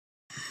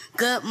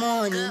Good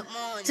morning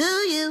to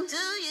you.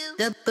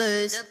 The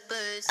birds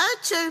are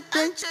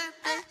chirping.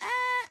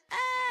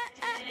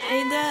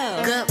 I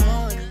know. Good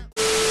morning.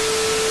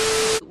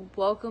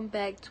 Welcome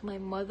back to my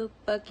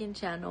motherfucking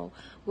channel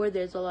where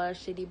there's a lot of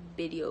shitty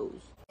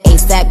videos.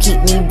 ASAP,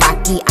 keep me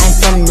rocky. I'm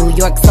from New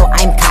York, so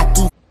I'm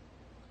cocky.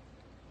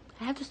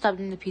 I have to stop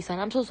doing the peace sign.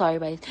 I'm so sorry,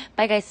 guys.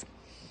 Bye, guys.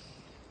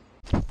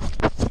 I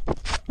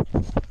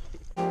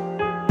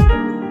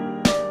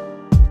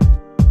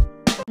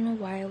don't know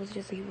why I was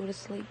just able to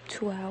sleep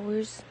 2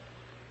 hours.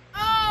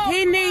 Oh,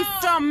 he needs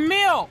some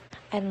milk.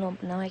 I don't know,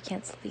 but now I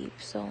can't sleep,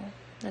 so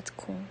that's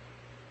cool.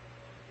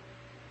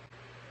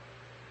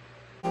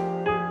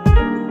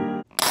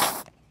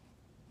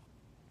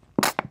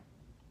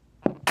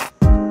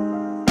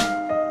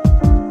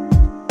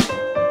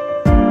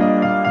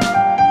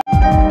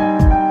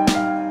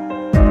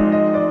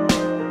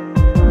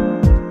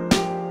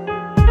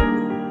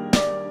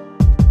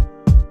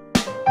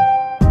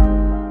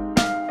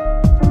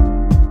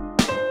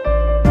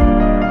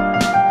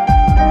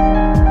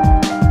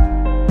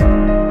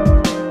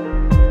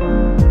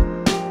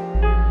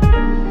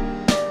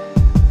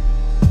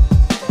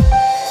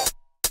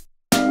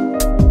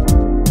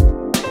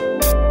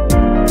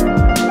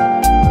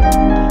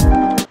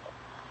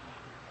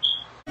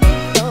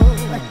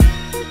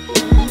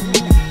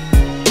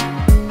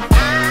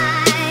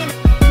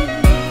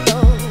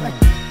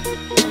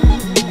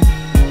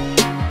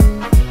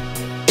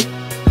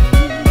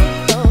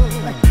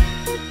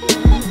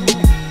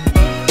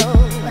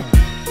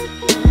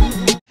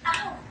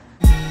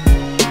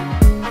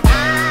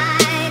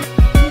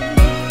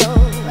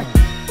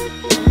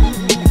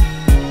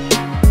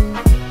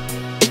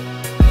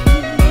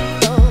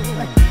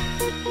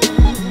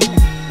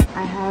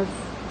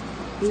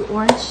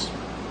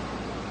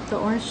 The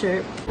orange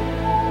shirt,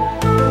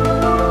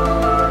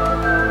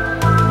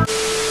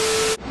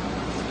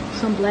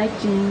 some black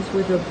jeans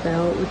with a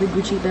belt, with a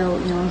Gucci belt,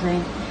 you know what I'm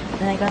saying?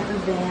 Then I got the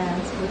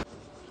Vans with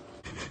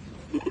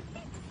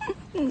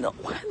no,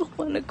 I don't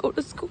want to go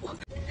to school.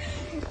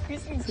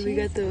 So we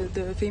got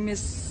the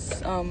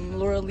famous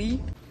Laura Lee.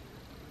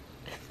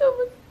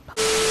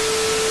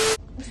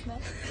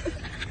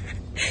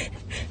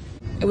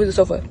 It was a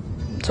sofa.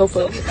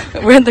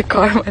 We're in the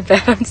car, my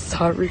bad, I'm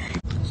sorry.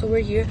 So we're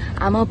here.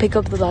 I'm gonna pick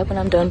up the vlog when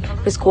I'm done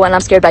with school and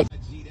I'm scared. Bye.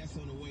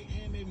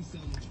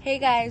 Hey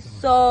guys,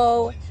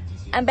 so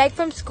I'm back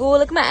from school.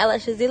 Look at my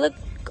eyelashes, they look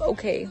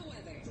okay.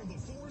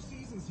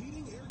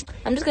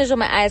 I'm just gonna show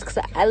my eyes because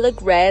I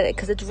look red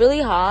because it's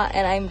really hot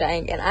and I'm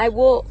dying, and I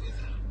will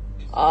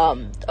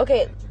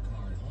okay,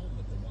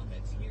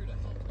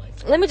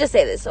 let me just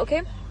say this,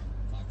 okay?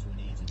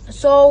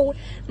 So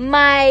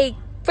my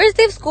first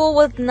day of school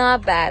was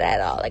not bad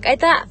at all. Like, I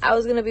thought it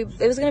was gonna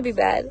be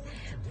bad,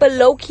 but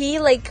low-key,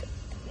 like,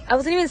 I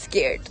wasn't even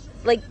scared.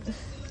 Like,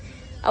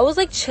 I was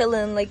like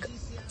chilling, like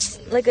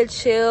a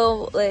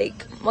chill,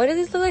 like, why do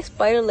these look like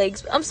spider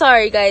legs? I'm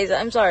sorry guys,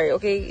 I'm sorry,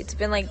 okay? It's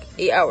been like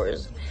 8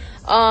 hours.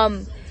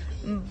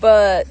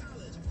 But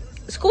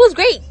school was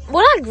great.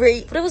 Well, not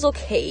great, but it was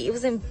okay. It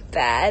wasn't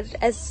bad,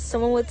 as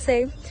someone would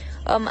say.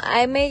 I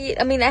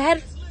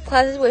had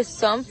classes with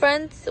some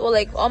friends. Well,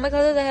 like, all my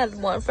classes I had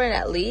one friend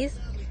at least,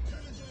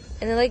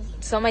 and then like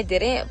some I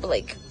didn't, but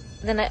like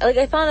then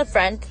I found a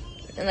friend,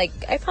 and like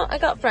I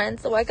got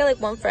friends, so I got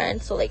like one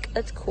friend, so like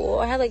that's cool.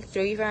 I had like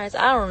 3 friends,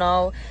 I don't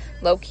know,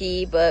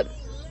 low-key, but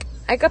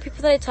I got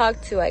people that I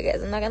talk to, I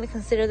guess. I'm not gonna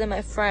consider them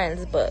my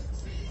friends, but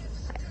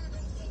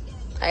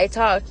I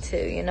talked to,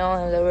 you know,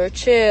 and they were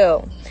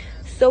chill.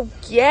 So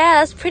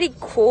yeah, that's pretty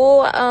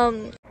cool.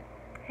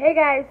 Hey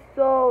guys,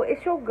 so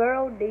it's your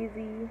girl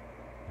Daisy.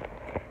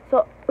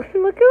 So look at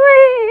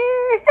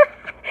my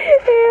hair.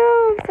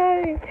 Ew, I'm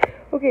sorry.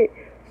 Okay,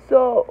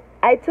 so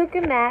I took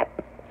a nap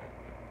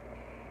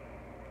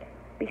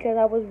because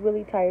I was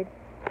really tired.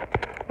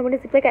 I went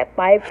to sleep like at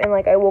 5 and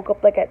like I woke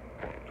up like at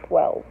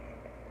 12.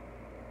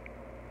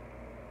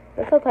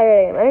 That's how tired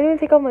I am. I didn't even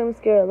take off my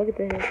mascara. Look at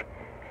this.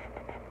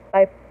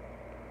 5.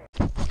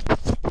 Wait,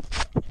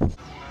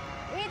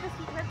 does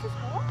he went to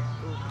school?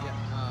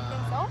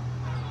 Think so?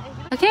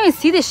 I can't even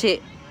see this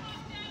shit.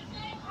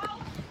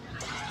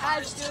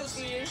 I still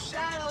see his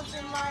shadows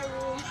in my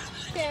room.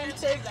 Can't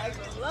take back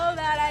the love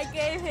that I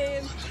gave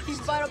him. He's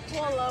about to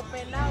pull up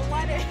and I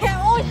want it.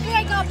 Oh shit,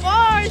 I got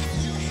bars!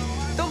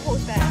 Don't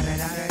post that.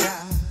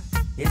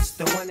 It's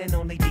the one and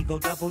only Digo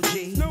Double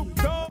G.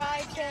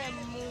 I can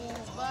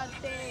move a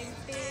thing.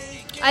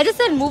 I just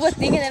said move a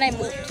thing and then I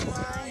moved.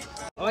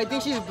 Oh, I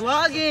think she's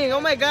vlogging.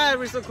 Oh my god,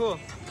 we're so cool.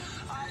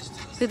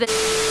 You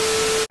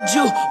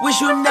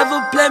wish you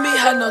never play me,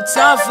 had no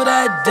time for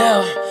that,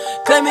 damn.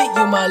 Claim it,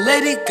 you my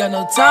lady, got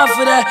no time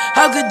for that.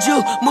 How could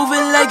you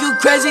moving like you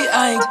crazy?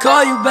 I ain't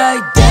call you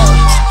back, damn.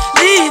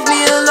 Leave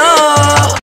me alone.